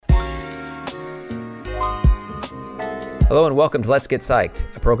Hello and welcome to Let's Get Psyched,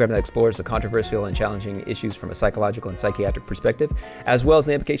 a program that explores the controversial and challenging issues from a psychological and psychiatric perspective, as well as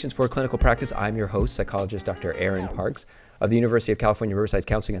the implications for clinical practice. I'm your host, psychologist Dr. Aaron Parks of the University of California, Riverside's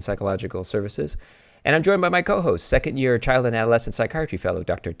Counseling and Psychological Services. And I'm joined by my co-host, second-year child and adolescent psychiatry fellow,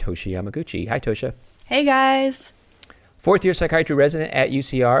 Dr. Tosha Yamaguchi. Hi, Tosha. Hey, guys. Fourth-year psychiatry resident at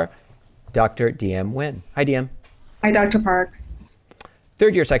UCR, Dr. DM Nguyen. Hi, DM. Hi, Dr. Parks.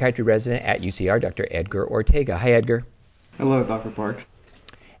 Third-year psychiatry resident at UCR, Dr. Edgar Ortega. Hi, Edgar. Hello, Dr. Parks.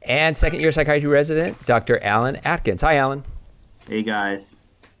 And second-year psychiatry resident, Dr. Alan Atkins. Hi, Alan. Hey, guys.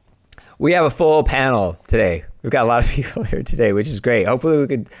 We have a full panel today. We've got a lot of people here today, which is great. Hopefully we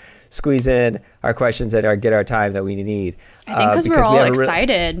could squeeze in our questions and get our time that we need. I think because we're all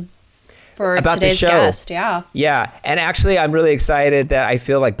excited for about today's guest. Yeah. Yeah. And actually, I'm really excited that I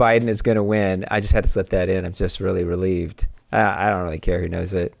feel like Biden is going to win. I just had to slip that in. I'm just really relieved. I don't really care who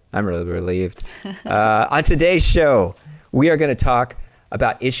knows it. I'm really relieved. On today's show, we are going to talk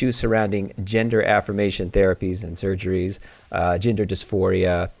about issues surrounding gender affirmation therapies and surgeries, gender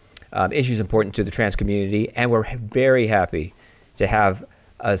dysphoria, issues important to the trans community. And we're very happy to have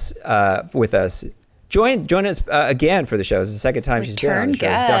us with us. Join us again for the show. This is the second time she's been on the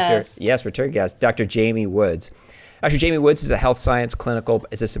show. Return guest, Dr. Jamie Woods. Dr. Jamie Woods is a health science clinical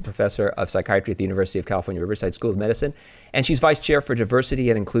assistant professor of psychiatry at the University of California, Riverside School of Medicine, and she's vice chair for diversity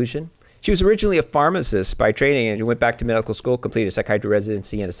and inclusion. She was originally a pharmacist by training and went back to medical school, completed a psychiatry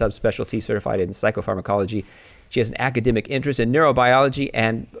residency and a subspecialty certified in psychopharmacology. She has an academic interest in neurobiology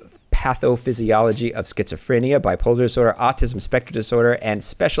and pathophysiology of schizophrenia, bipolar disorder, autism spectrum disorder, and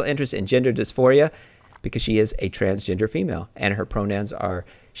special interest in gender dysphoria because she is a transgender female and her pronouns are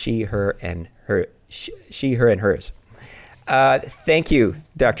she, her, and hers. Thank you,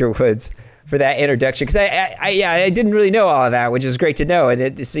 Dr. Woods, for that introduction, because I didn't really know all of that, which is great to know, and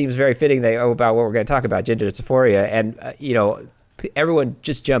it seems very fitting that about what we're going to talk about, gender dysphoria, and everyone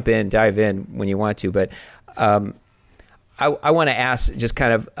just dive in when you want to, but I want to ask just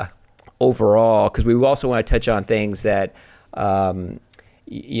kind of overall, because we also want to touch on things that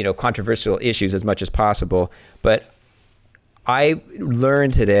controversial issues as much as possible, but I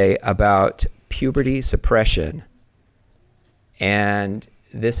learned today about puberty suppression, and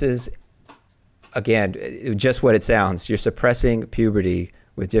this is, again, just what it sounds. You're suppressing puberty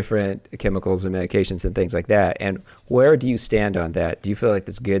with different chemicals and medications and things like that. And where do you stand on that? Do you feel like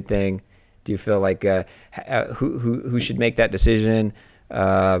that's a good thing? Do you feel like who should make that decision?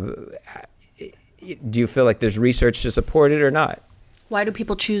 Do you feel like there's research to support it or not? Why do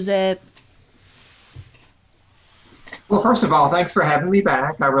people choose it? Well, first of all, thanks for having me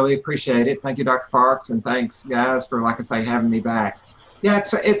back. I really appreciate it. Thank you, Dr. Parks, and thanks, guys, for, like I say, having me back. Yeah,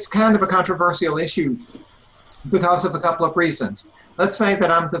 it's kind of a controversial issue because of a couple of reasons. Let's say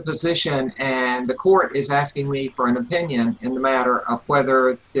that I'm the physician and the court is asking me for an opinion in the matter of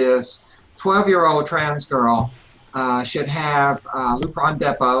whether this 12-year-old trans girl should have Lupron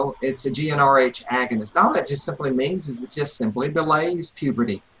Depot. It's a GnRH agonist. All that just simply means is it just simply delays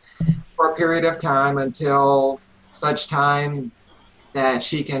puberty for a period of time until such time that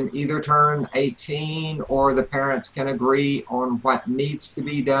she can either turn 18 or the parents can agree on what needs to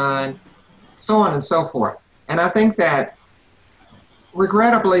be done, so on and so forth. And I think that,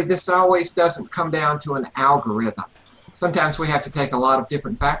 regrettably, this always doesn't come down to an algorithm. Sometimes we have to take a lot of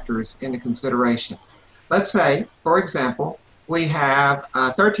different factors into consideration. Let's say, for example, we have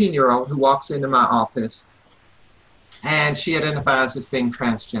a 13-year-old who walks into my office and she identifies as being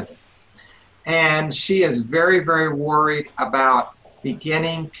transgender. And she is very, very worried about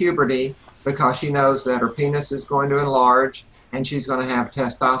beginning puberty because she knows that her penis is going to enlarge and she's going to have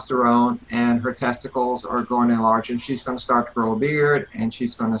testosterone and her testicles are going to enlarge and she's going to start to grow a beard and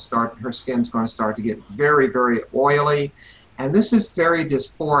her skin's going to start to get very, very oily. And this is very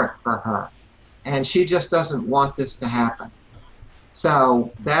dysphoric for her. And she just doesn't want this to happen.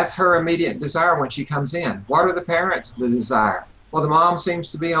 So that's her immediate desire when she comes in. What are the parents' desire? Well, the mom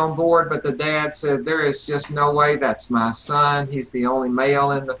seems to be on board, but the dad said, there is just no way. That's my son. He's the only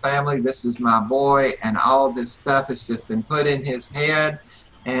male in the family. This is my boy. And all this stuff has just been put in his head.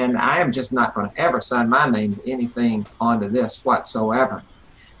 And I am just not going to ever sign my name to anything onto this whatsoever.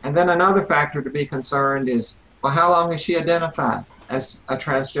 And then another factor to be concerned is, well, how long has she identified as a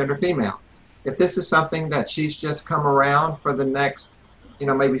transgender female? If this is something that she's just come around for the next,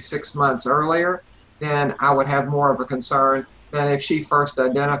 maybe 6 months earlier, then I would have more of a concern than if she first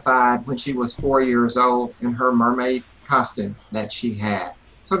identified when she was 4 years old in her mermaid costume that she had.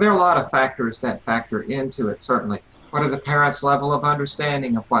 So there are a lot of factors that factor into it, certainly. What are the parents' level of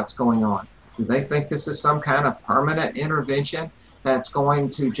understanding of what's going on? Do they think this is some kind of permanent intervention that's going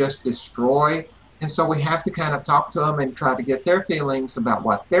to just destroy And so we have to kind of talk to them and try to get their feelings about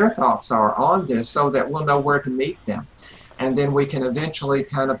what their thoughts are on this so that we'll know where to meet them. And then we can eventually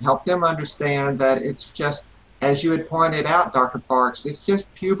kind of help them understand that it's just, as you had pointed out, Dr. Parks, it's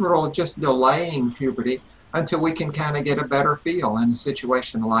just pubertal, just delaying puberty until we can kind of get a better feel in a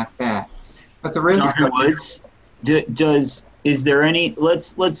situation like that. But the risk Dr. Woods, is there any,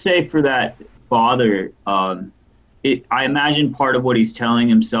 let's say for that father, I imagine part of what he's telling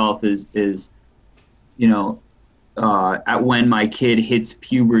himself is at when my kid hits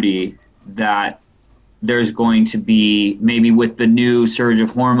puberty, that there's going to be, maybe with the new surge of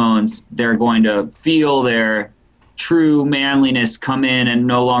hormones, they're going to feel their true manliness come in and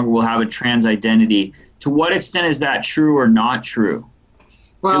no longer will have a trans identity. To what extent is that true or not true?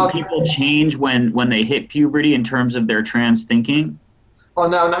 Well, do people change when they hit puberty in terms of their trans thinking? Well,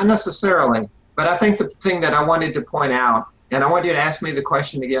 no, not necessarily. But I think the thing that I wanted to point out, and I want you to ask me the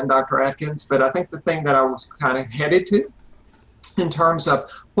question again, Dr. Atkins, but I think the thing that I was kind of headed to in terms of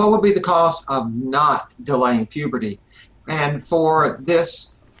what would be the cause of not delaying puberty. And for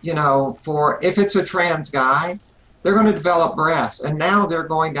this, for if it's a trans guy, they're going to develop breasts. And now they're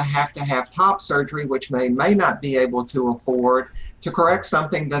going to have top surgery, which may not be able to afford to correct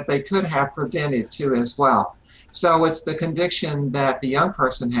something that they could have prevented too as well. So it's the conviction that the young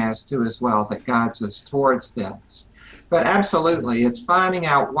person has too as well that guides us towards this. But absolutely, it's finding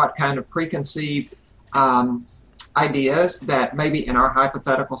out what kind of preconceived ideas that maybe in our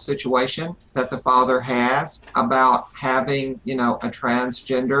hypothetical situation that the father has about having, a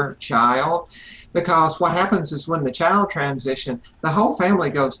transgender child. Because what happens is when the child transitions, the whole family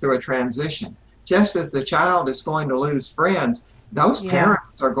goes through a transition. Just as the child is going to lose friends, those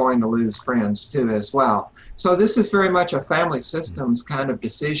parents are going to lose friends too as well. So this is very much a family systems kind of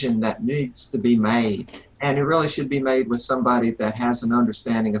decision that needs to be made. And it really should be made with somebody that has an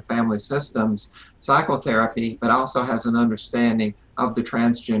understanding of family systems, psychotherapy, but also has an understanding of the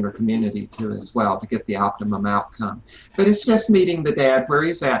transgender community too as well to get the optimum outcome. But it's just meeting the dad where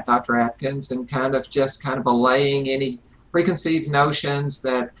he's at, Dr. Atkins, and kind of allaying any preconceived notions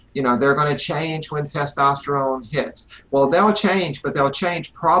that, they're going to change when testosterone hits. Well, they'll change, but they'll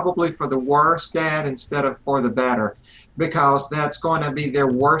change probably for the worse, Dad, instead of for the better, because that's going to be their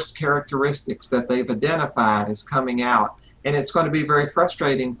worst characteristics that they've identified as coming out. And it's going to be very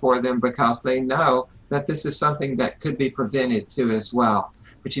frustrating for them because they know that this is something that could be prevented too as well.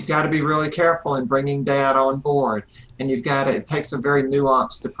 But you've got to be really careful in bringing Dad on board. And it takes a very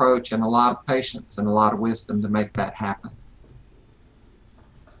nuanced approach and a lot of patience and a lot of wisdom to make that happen.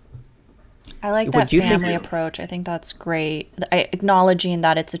 I like that family approach. I think that's great. Acknowledging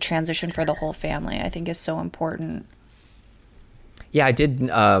that it's a transition for the whole family, I think is so important. Yeah, I did.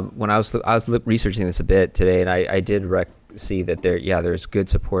 When I was researching this a bit today, and I did see that there's good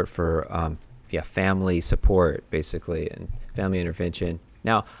support for family support basically and family intervention.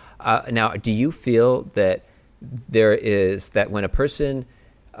 Now, do you feel that there is that when a person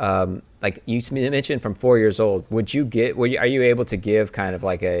like you mentioned from 4 years old, are you able to give kind of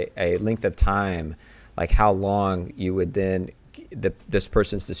like a length of time, like how long you would then this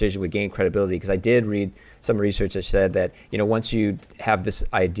person's decision would gain credibility? Because I did read some research that said that once you have this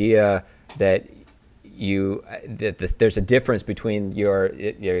idea that there's a difference between your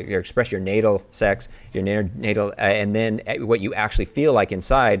natal sex, your natal, and then what you actually feel like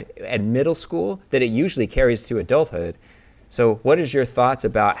inside at middle school, that it usually carries to adulthood. So what is your thoughts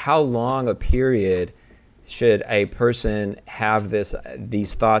about how long a period should a person have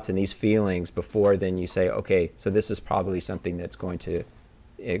these thoughts and these feelings before then you say, okay, so this is probably something that's going to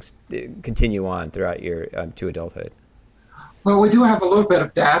continue on throughout your to adulthood? Well, we do have a little bit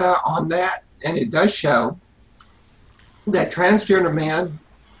of data on that, and it does show that transgender men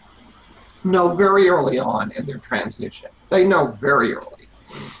know very early on in their transition. They know very early.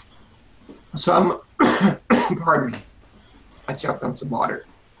 Pardon me, I choked on some water.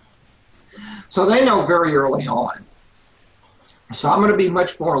 So they know very early on. So I'm going to be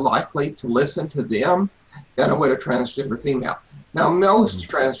much more likely to listen to them than I would a transgender female. Now, most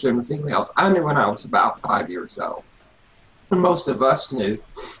transgender females, I knew when I was about 5 years old. And most of us knew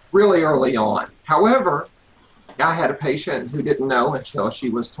really early on. However, I had a patient who didn't know until she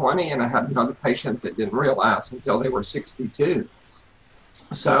was 20, and I had another patient that didn't realize until they were 62.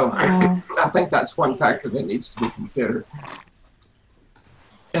 So I think that's one factor that needs to be considered.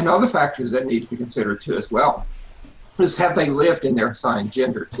 And other factors that need to be considered too as well is, have they lived in their assigned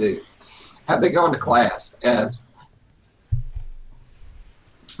gender too? Have they gone to class as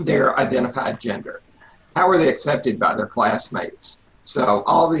their identified gender? How are they accepted by their classmates? So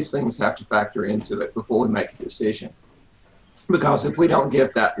all these things have to factor into it before we make a decision. Because if we don't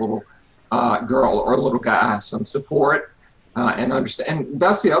give that little girl or little guy some support and understand. And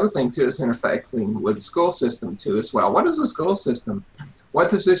that's the other thing too, is interfacing with the school system too as well. What is the school system? What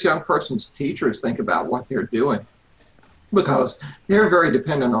does this young person's teachers think about what they're doing? Because they're very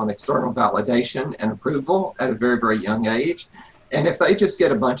dependent on external validation and approval at a very, very young age. And if they just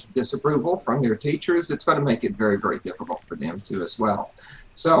get a bunch of disapproval from their teachers, it's going to make it very, very difficult for them too as well.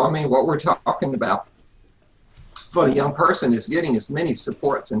 So, I mean, what we're talking about for the young person is getting as many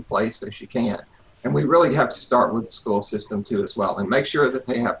supports in place as you can. And we really have to start with the school system too as well, and make sure that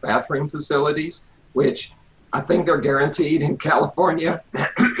they have bathroom facilities, which I think they're guaranteed in California.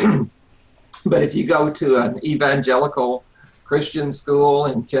 But if you go to an evangelical Christian school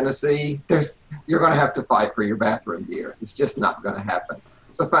in Tennessee, you're going to have to fight for your bathroom gear. It's just not going to happen.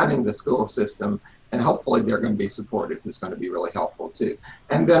 So finding the school system, and hopefully they're going to be supportive, is going to be really helpful too.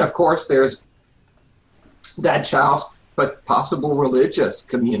 And then, of course, there's that child's possible religious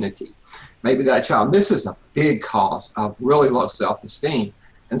community. Maybe that child, this is a big cause of really low self-esteem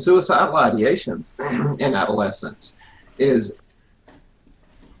and suicidal ideations in adolescence, is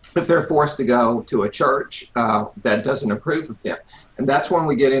if they're forced to go to a church that doesn't approve of them. And that's when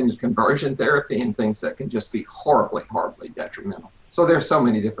we get into conversion therapy and things that can just be horribly, horribly detrimental. So there's so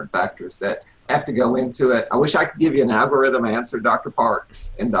many different factors that have to go into it. I wish I could give you an algorithm answer, Dr.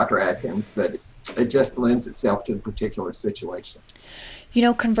 Parks and Dr. Adkins, but it just lends itself to the particular situation. You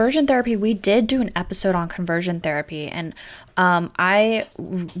know, conversion therapy, we did do an episode on conversion therapy, and I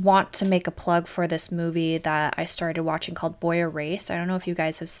want to make a plug for this movie that I started watching called Boy Erased. I don't know if you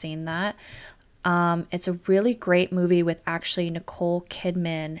guys have seen that. It's a really great movie with actually Nicole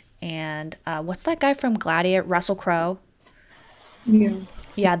Kidman and what's that guy from Gladiator? Russell Crowe. Yeah.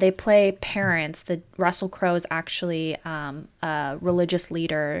 Yeah, they play parents. The Russell Crowe is actually a religious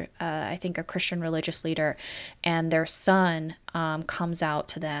leader, I think a Christian religious leader, and their son comes out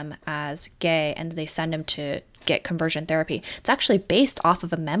to them as gay, and they send him to get conversion therapy. It's actually based off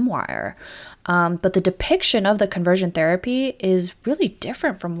of a memoir, but the depiction of the conversion therapy is really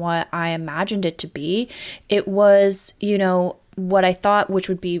different from what I imagined it to be. It was, you know, what I thought, which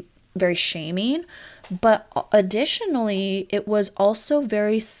would be very shaming, but additionally, it was also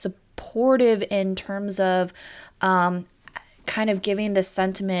very supportive in terms of kind of giving this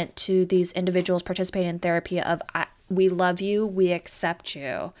sentiment to these individuals participating in therapy of, we love you, we accept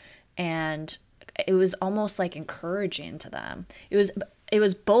you. And it was almost like encouraging to them. It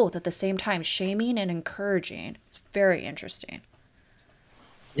was both at the same time, shaming and encouraging. It's very interesting.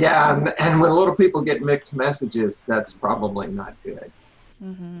 Yeah, and when little people get mixed messages, that's probably not good.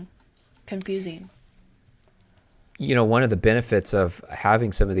 Mm-hmm. Confusing. You know, one of the benefits of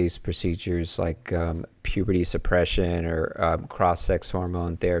having some of these procedures like puberty suppression or cross-sex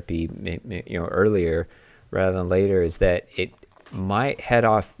hormone therapy, you know, earlier rather than later, is that it might head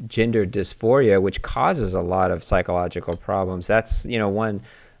off gender dysphoria, which causes a lot of psychological problems. That's, you know, one,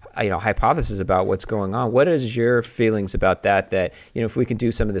 you know, hypothesis about what's going on. What is your feelings about that? That, you know, if we can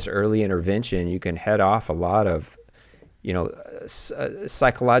do some of this early intervention, you can head off a lot of, you know,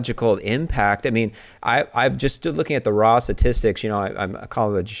 psychological impact. I mean, I've just looking at the raw statistics. You know, I'm a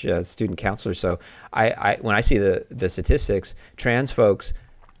college student counselor, so I when I see the statistics, trans folks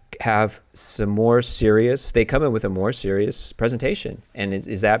have some more serious. They come in with a more serious presentation, and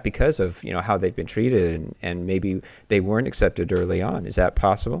is that because of, you know, how they've been treated and maybe they weren't accepted early on? Is that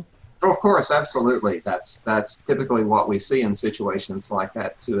possible? Oh, of course, absolutely. That's typically what we see in situations like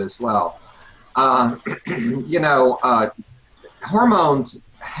that too as well. You know, hormones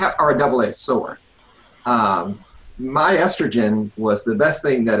are a double-edged sword. My estrogen was the best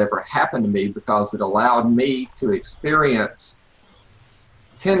thing that ever happened to me because it allowed me to experience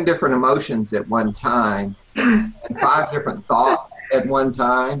 10 different emotions at one time and 5 different thoughts at one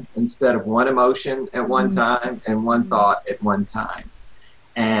time instead of one emotion at one time and one thought at one time.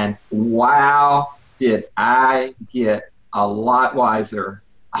 And wow, did I get a lot wiser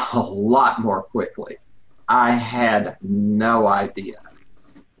a lot more quickly. I had no idea.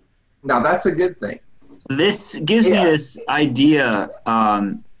 Now that's a good thing. This gives me this idea.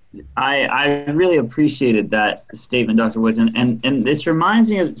 I really appreciated that statement, Dr. Woods, and this reminds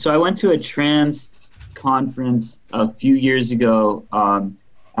me of. So I went to a trans conference a few years ago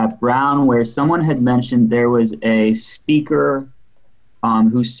at Brown, where someone had mentioned there was a speaker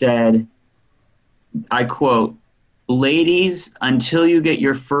who said, I quote, "Ladies, until you get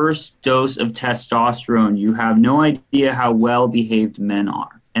your first dose of testosterone, you have no idea how well-behaved men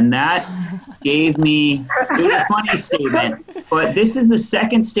are." And that gave me, it was a funny statement, but this is the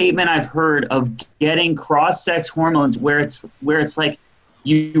second statement I've heard of getting cross-sex hormones where it's like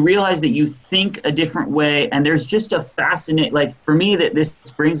you realize that you think a different way, and there's just a fascinating, like for me, that this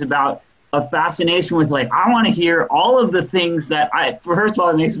brings about a fascination with like, I want to hear all of the things that first of all,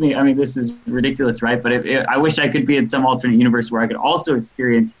 it makes me, I mean, this is ridiculous, right? But I wish I could be in some alternate universe where I could also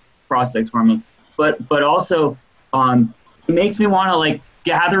experience cross-sex hormones, but also it makes me want to like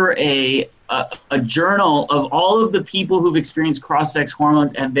gather a journal of all of the people who've experienced cross-sex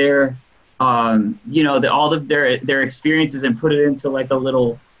hormones and their, all of their experiences, and put it into like a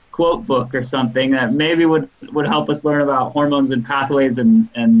little quote book or something that maybe would help us learn about hormones and pathways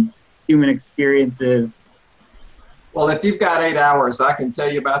and human experiences. Well, if you've got 8 hours, I can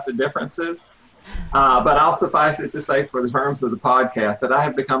tell you about the differences. But I'll suffice it to say, for the terms of the podcast, that I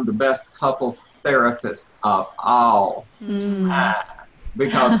have become the best couples therapist of all time,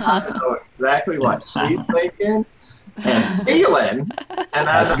 because I know exactly what she's thinking and feeling, and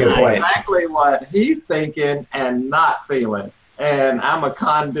I know exactly what he's thinking and not feeling. And I'm a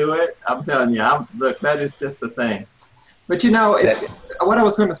conduit. I'm telling you, look, that is just the thing. But it's what I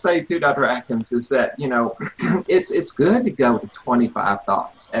was going to say too, Dr. Atkins, is that it's good to go to 25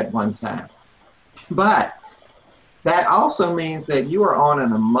 thoughts at one time, but that also means that you are on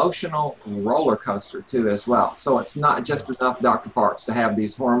an emotional roller coaster too as well. So it's not just enough, Dr. Parks, to have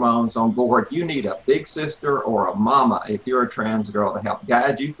these hormones on board. You need a big sister or a mama if you're a trans girl to help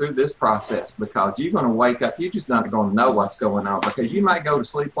guide you through this process, because you're going to wake up, you're just not going to know what's going on, because you might go to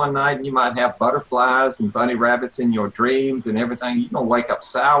sleep one night and you might have butterflies and bunny rabbits in your dreams and everything. You're going to wake up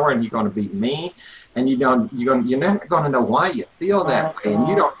sour and you're going to be mean. And you're not going to know why you feel that way, and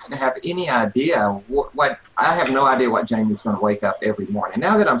you don't have any idea what. I have no idea what Jamie's going to wake up every morning.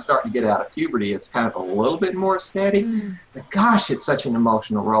 Now that I'm starting to get out of puberty, it's kind of a little bit more steady. But gosh, it's such an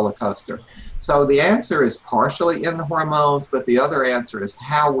emotional roller coaster. So the answer is partially in the hormones, but the other answer is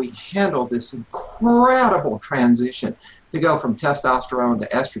how we handle this incredible transition to go from testosterone to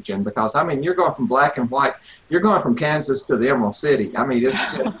estrogen, because you're going from black and white, you're going from Kansas to the Emerald City.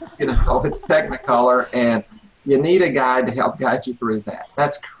 It's just, it's Technicolor, and you need a guide to help guide you through that.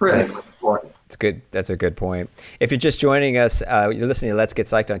 That's critically important. It's good. That's a good point. If you're just joining us, you're listening to Let's Get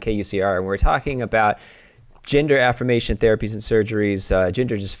Psyched on KUCR, and we're talking about gender affirmation therapies and surgeries,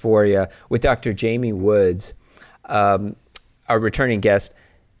 gender dysphoria, with Dr. Jamie Woods, our returning guest.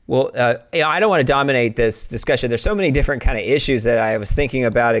 Well, I don't want to dominate this discussion. There's so many different kind of issues that I was thinking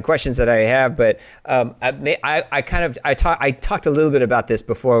about and questions that I have, but I talked a little bit about this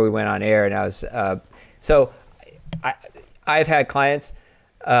before we went on air, and I was I've had clients,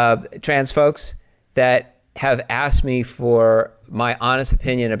 trans folks, that have asked me for my honest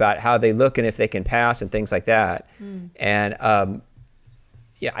opinion about how they look and if they can pass and things like that, and I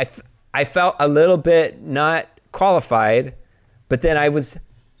felt a little bit not qualified, but then I was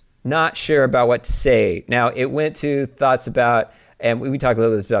not sure about what to say. Now, it went to thoughts about, and we talked a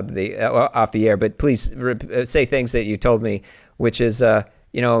little bit about the off the air, but please say things that you told me, which is, it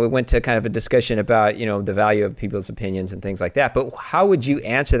went to kind of a discussion about, the value of people's opinions and things like that. But how would you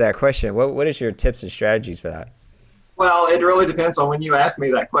answer that question? What is your tips and strategies for that? Well, it really depends on when you ask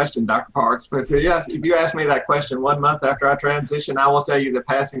me that question, Dr. Parks. But if you ask me that question 1 month after I transition, I will tell you that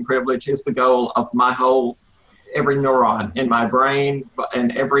passing privilege is the goal of every neuron in my brain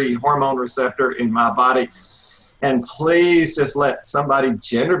and every hormone receptor in my body. And please just let somebody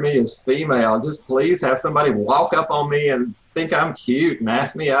gender me as female. Just please have somebody walk up on me and think I'm cute and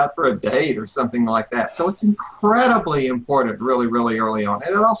ask me out for a date or something like that. So it's incredibly important really, really early on.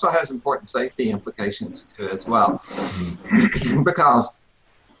 And it also has important safety implications too as well. Because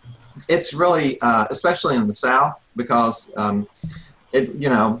it's really, especially in the South, because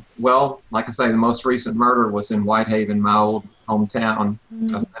like I say, the most recent murder was in Whitehaven, my old hometown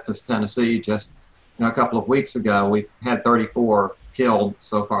of Memphis, Tennessee. Just a couple of weeks ago, we've had 34 killed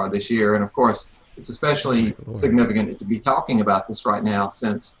so far this year. And of course, it's especially significant to be talking about this right now,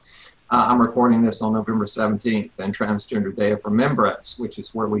 since I'm recording this on November 17th and Transgender Day of Remembrance, which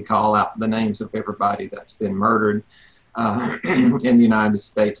is where we call out the names of everybody that's been murdered in the United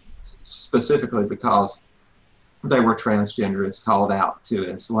States, specifically because they were transgender, is called out too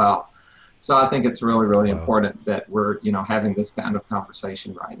as well. So I think it's really, really important that we're, having this kind of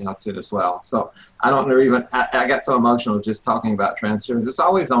conversation right now too as well. So I don't know, even I got so emotional just talking about transgender. It's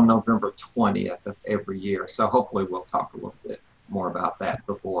always on November 20th of every year. So hopefully we'll talk a little bit more about that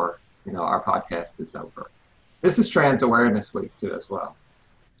before, our podcast is over. This is Trans Awareness Week too as well.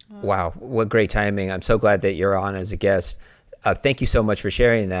 Wow, what great timing. I'm so glad that you're on as a guest. Thank you so much for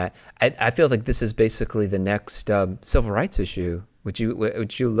sharing that. I feel like this is basically the next civil rights issue. Would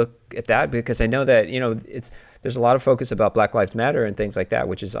you look at that? Because I know that there's a lot of focus about Black Lives Matter and things like that,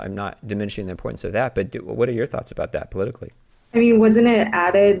 which is, I'm not diminishing the importance of that. But what are your thoughts about that politically? I mean, wasn't it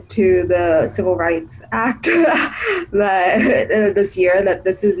added to the Civil Rights Act that this year that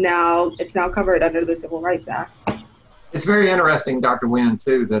it's now covered under the Civil Rights Act? It's very interesting, Dr. Wynn,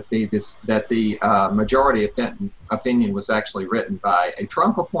 too, that the majority opinion was actually written by a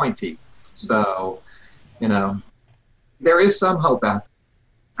Trump appointee. So, there is some hope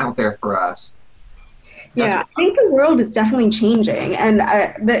out there for us. Yeah, I think the world is definitely changing. And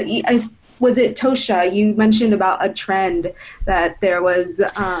was it Tosha, you mentioned about a trend that there was...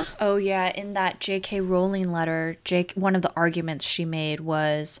 Oh, yeah. In that J.K. Rowling letter, one of the arguments she made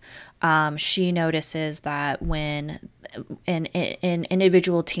was she notices that when an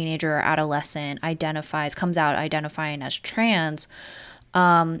individual teenager or adolescent comes out identifying as trans,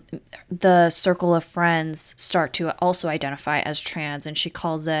 the circle of friends start to also identify as trans, and she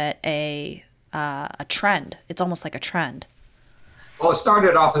calls it a trend. It's almost like a trend. Well, it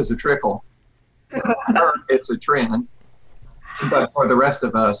started off as a trickle. It's a trend, but for the rest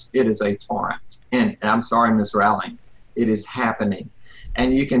of us, it is a torrent. And I'm sorry, Ms. Rowling, it is happening.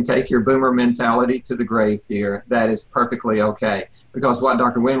 And you can take your boomer mentality to the grave, dear. That is perfectly okay, because what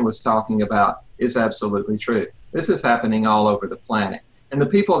Dr. Wynn was talking about is absolutely true. This is happening all over the planet. And the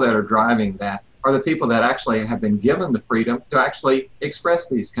people that are driving that are the people that actually have been given the freedom to actually express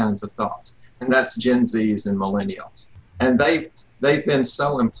these kinds of thoughts. And that's Gen Zs and millennials. And they've been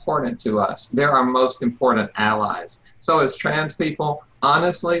so important to us. They're our most important allies. So as trans people,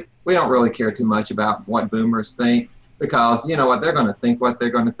 honestly, we don't really care too much about what boomers think, because you know what, they're going to think what they're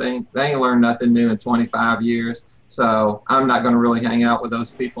going to think. They ain't learned nothing new in 25 years. So I'm not going to really hang out with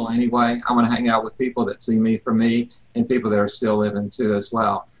those people anyway. I'm going to hang out with people that see me for me and people that are still living too as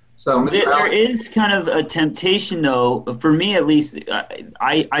well. So there is kind of a temptation, though, for me at least.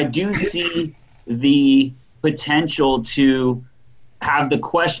 I do see the potential to have the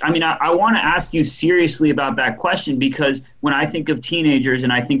question. I mean, I want to ask you seriously about that question, because when I think of teenagers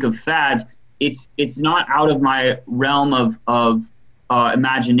and I think of fads, it's not out of my realm of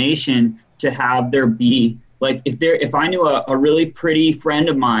imagination to have there be, like, if I knew a really pretty friend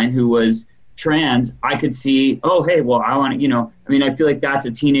of mine who was trans, I could see, oh, hey, well, I want to, I mean, I feel like that's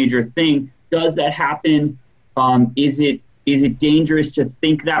a teenager thing. Does that happen? Is it dangerous to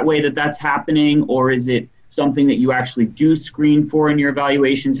think that way, that's happening, or is it something that you actually do screen for in your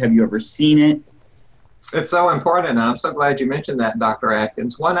evaluations? Have you ever seen it? It's so important, and I'm so glad you mentioned that, Dr.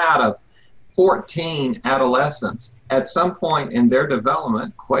 Atkins. 1 out of 14 adolescents at some point in their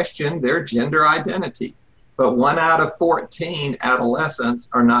development question their gender identity. But 1 out of 14 adolescents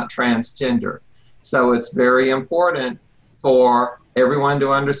are not transgender. So it's very important for everyone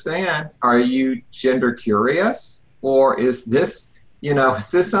to understand, are you gender curious? Or is this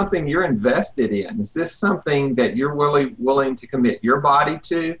something you're invested in? Is this something that you're willing to commit your body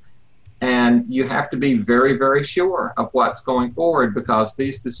to? And you have to be very, very sure of what's going forward, because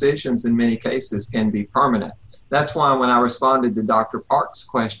these decisions in many cases can be permanent. That's why when I responded to Dr. Park's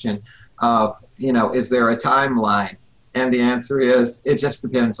question of, is there a timeline? And the answer is, it just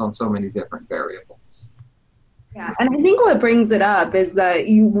depends on so many different variables. Yeah, and I think what brings it up is that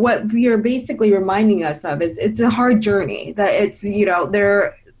what you're basically reminding us of is it's a hard journey, that it's,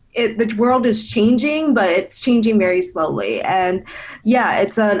 the world is changing, but it's changing very slowly. And yeah,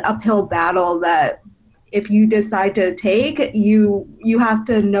 it's an uphill battle that if you decide to take, you have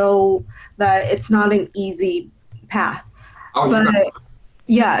to know that it's not an easy path.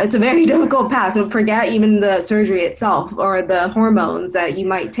 Yeah, it's a very difficult path. Don't forget even the surgery itself or the hormones that you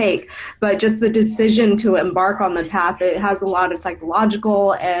might take, but just the decision to embark on the path, it has a lot of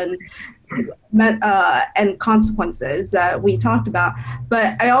psychological and consequences that we talked about.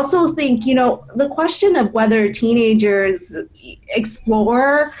 But I also think, the question of whether teenagers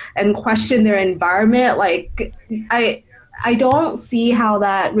explore and question their environment, like I don't see how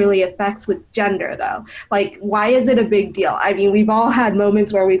that really affects with gender, though. Like, why is it a big deal? I mean, we've all had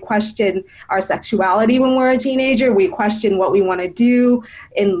moments where we question our sexuality when we're a teenager. We question what we want to do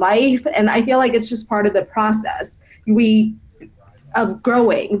in life. And I feel like it's just part of the process of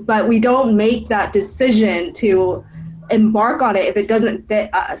growing, but we don't make that decision to embark on it if it doesn't fit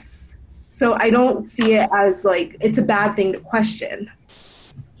us. So I don't see it as like it's a bad thing to question.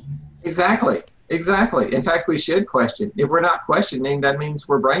 Exactly. In fact, we should question. If we're not questioning, that means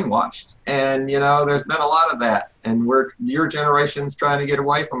we're brainwashed. And, there's been a lot of that. And your generation's trying to get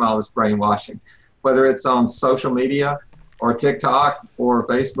away from all this brainwashing, whether it's on social media or TikTok or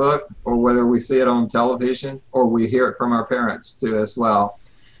Facebook, or whether we see it on television or we hear it from our parents too as well.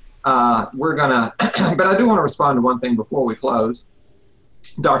 But I do want to respond to one thing before we close.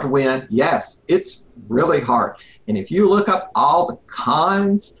 Dr. Wynn, yes, it's really hard. And if you look up all the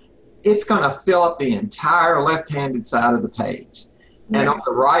cons it's going to fill up the entire left-handed side of the page. And on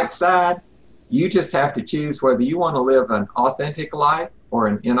the right side, you just have to choose whether you want to live an authentic life or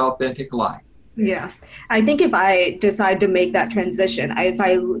an inauthentic life. Yeah, I think if I decide to make that transition, if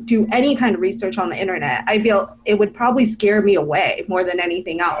I do any kind of research on the internet, I feel it would probably scare me away more than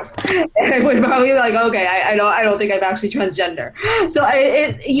anything else. It would probably be like, okay, I don't think I'm actually transgender. So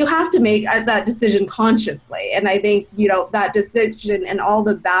you have to make that decision consciously. And I think, that decision and all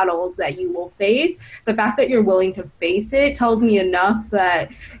the battles that you will face, the fact that you're willing to face it tells me enough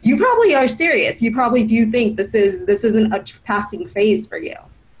that you probably are serious. You probably do think this isn't a passing phase for you.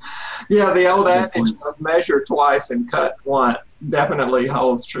 Yeah, the old adage of measure twice and cut once definitely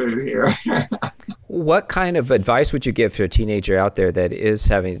holds true here. What kind of advice would you give to a teenager out there that is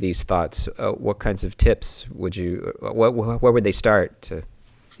having these thoughts? What kinds of tips would you, where would they start?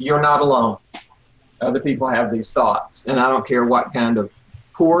 You're not alone. Other people have these thoughts, and I don't care what kind of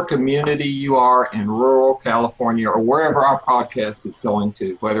poor community you are in rural California or wherever our podcast is going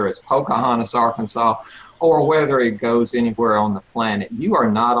to, whether it's Pocahontas, Arkansas, or whether it goes anywhere on the planet, you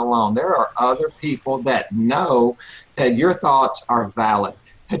are not alone. There are other people that know that your thoughts are valid,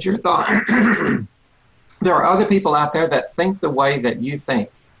 that your there are other people out there that think the way that you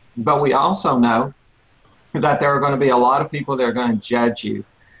think. But we also know that there are going to be a lot of people that are going to judge you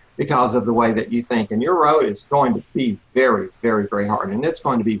because of the way that you think. And your road is going to be very, very, very hard. And it's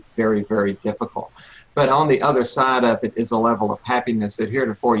going to be very, very difficult. But on the other side of it is a level of happiness that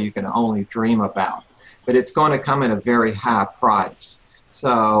heretofore you can only dream about. But it's going to come at a very high price.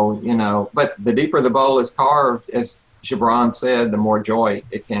 So, but the deeper the bowl is carved, as Gibran said, the more joy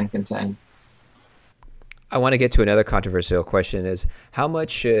it can contain. I want to get to another controversial question is how much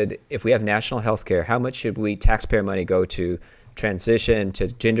should, if we have national health care, how much should we taxpayer money go to transition, to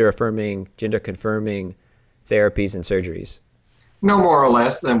gender confirming therapies and surgeries? No more or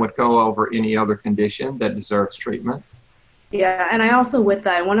less than would go over any other condition that deserves treatment. Yeah, and I also, with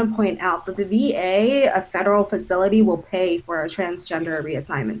that, I want to point out that the VA, a federal facility, will pay for a transgender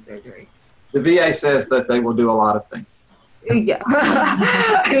reassignment surgery. The VA says that they will do a lot of things. Yeah,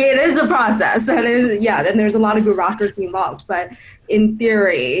 I mean, it is a process. Then there's a lot of bureaucracy involved, but in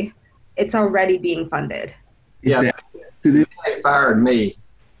theory, it's already being funded. Yeah, the VA fired me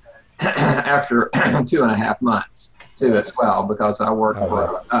after 2.5 months too, as well, because I worked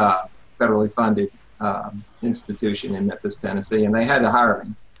for a federally funded institution in Memphis, Tennessee, and they had to hire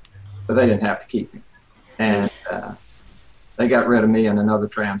me, but they didn't have to keep me. And they got rid of me and another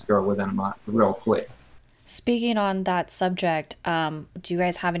trans girl within a month, real quick. Speaking on that subject, do you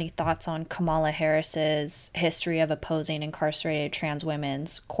guys have any thoughts on Kamala Harris's history of opposing incarcerated trans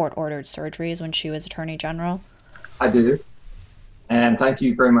women's court-ordered surgeries when she was Attorney General? I do. And thank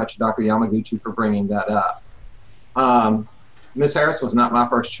you very much, Dr. Yamaguchi, for bringing that up. Ms. Harris was not my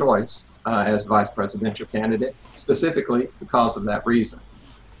first choice as vice presidential candidate, specifically because of that reason.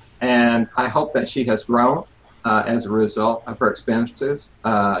 And I hope that she has grown as a result of her experiences.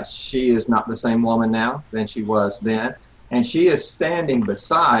 She is not the same woman now than she was then. And she is standing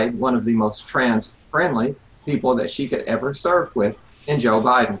beside one of the most trans-friendly people that she could ever serve with in Joe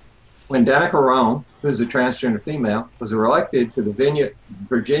Biden. When Danica Roem, who is a transgender female, was elected to the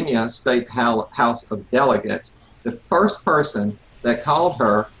Virginia State House of Delegates, the first person that called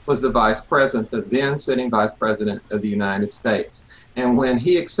her was the vice president, the then sitting vice president of the United States. And when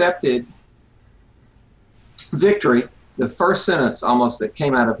he accepted victory, the first sentence almost that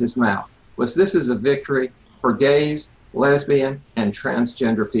came out of his mouth was, "This is a victory for gays, lesbian, and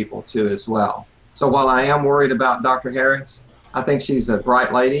transgender people too as well." So while I am worried about Dr. Harris, I think she's a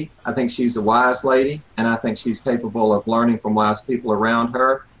bright lady, I think she's a wise lady, and I think she's capable of learning from wise people around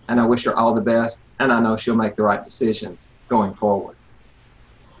her, and I wish her all the best, and I know she'll make the right decisions going forward.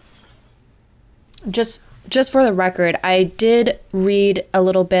 Just for the record, I did read a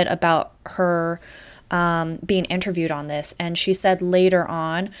little bit about her being interviewed on this, and she said later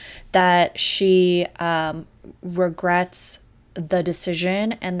on that she regrets the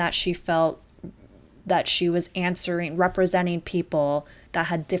decision and that she felt that she was representing people that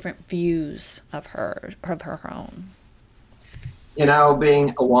had different views of her own.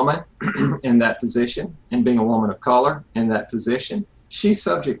 Being a woman in that position and being a woman of color in that position, she's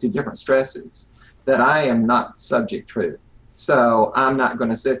subject to different stresses that I am not subject to. So I'm not going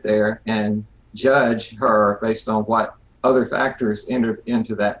to sit there and judge her based on what other factors entered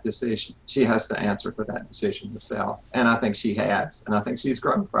into that decision. She has to answer for that decision herself. And I think she has, and I think she's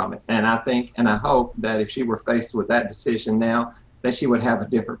grown from it. And I think, and I hope that if she were faced with that decision now, that she would have a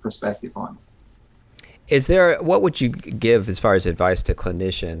different perspective on it. What would you give as far as advice to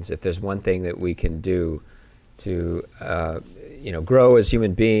clinicians if there's one thing that we can do to, grow as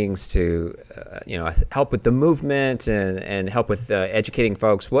human beings, to help with the movement and help with educating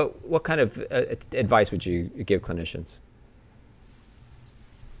folks, what kind of advice would you give clinicians?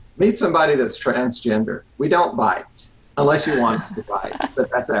 Meet somebody that's transgender. We don't bite unless you want us to bite, but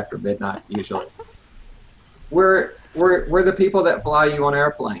that's after midnight usually. We're the people that fly you on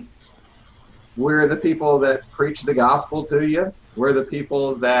airplanes. We're the people that preach the gospel to you. We're the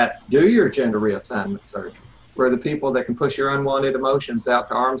people that do your gender reassignment surgery. We're the people that can push your unwanted emotions out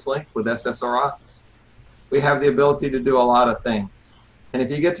to arm's length with SSRIs. We have the ability to do a lot of things. And if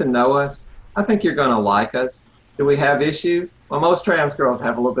you get to know us, I think you're going to like us. Do we have issues? Well, most trans girls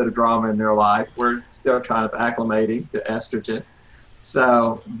have a little bit of drama in their life. We're still kind of acclimating to estrogen.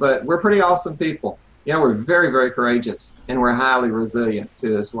 But we're pretty awesome people. We're very, very courageous, and we're highly resilient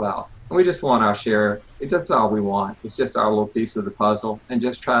too as well. And we just want our share. That's all we want. It's just our little piece of the puzzle, and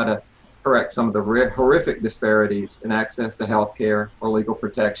just try to correct some of the horrific disparities in access to health care or legal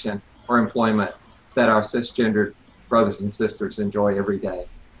protection or employment that our cisgendered brothers and sisters enjoy every day.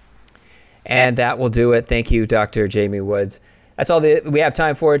 And that will do it. Thank you, Dr. Jamie Woods. That's all that we have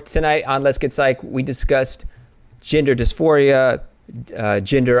time for tonight on Let's Get Psych. We discussed gender dysphoria,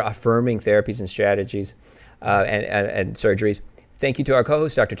 gender-affirming therapies and strategies, and surgeries. Thank you to our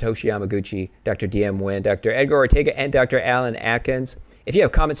co-hosts, Dr. Toshi Yamaguchi, Dr. DM Nguyen, Dr. Edgar Ortega, and Dr. Alan Atkins. If you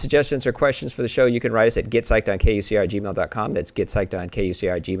have comments, suggestions, or questions for the show, you can write us at getpsyched@kucr@gmail.com. That's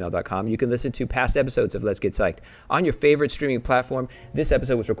getpsyched@kucr@gmail.com. You can listen to past episodes of Let's Get Psyched on your favorite streaming platform. This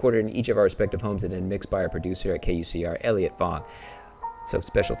episode was recorded in each of our respective homes and then mixed by our producer at KUCR, Elliot Fong. So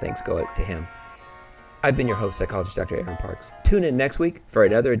special thanks go out to him. I've been your host, psychologist Dr. Aaron Parks. Tune in next week for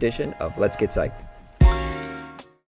another edition of Let's Get Psyched.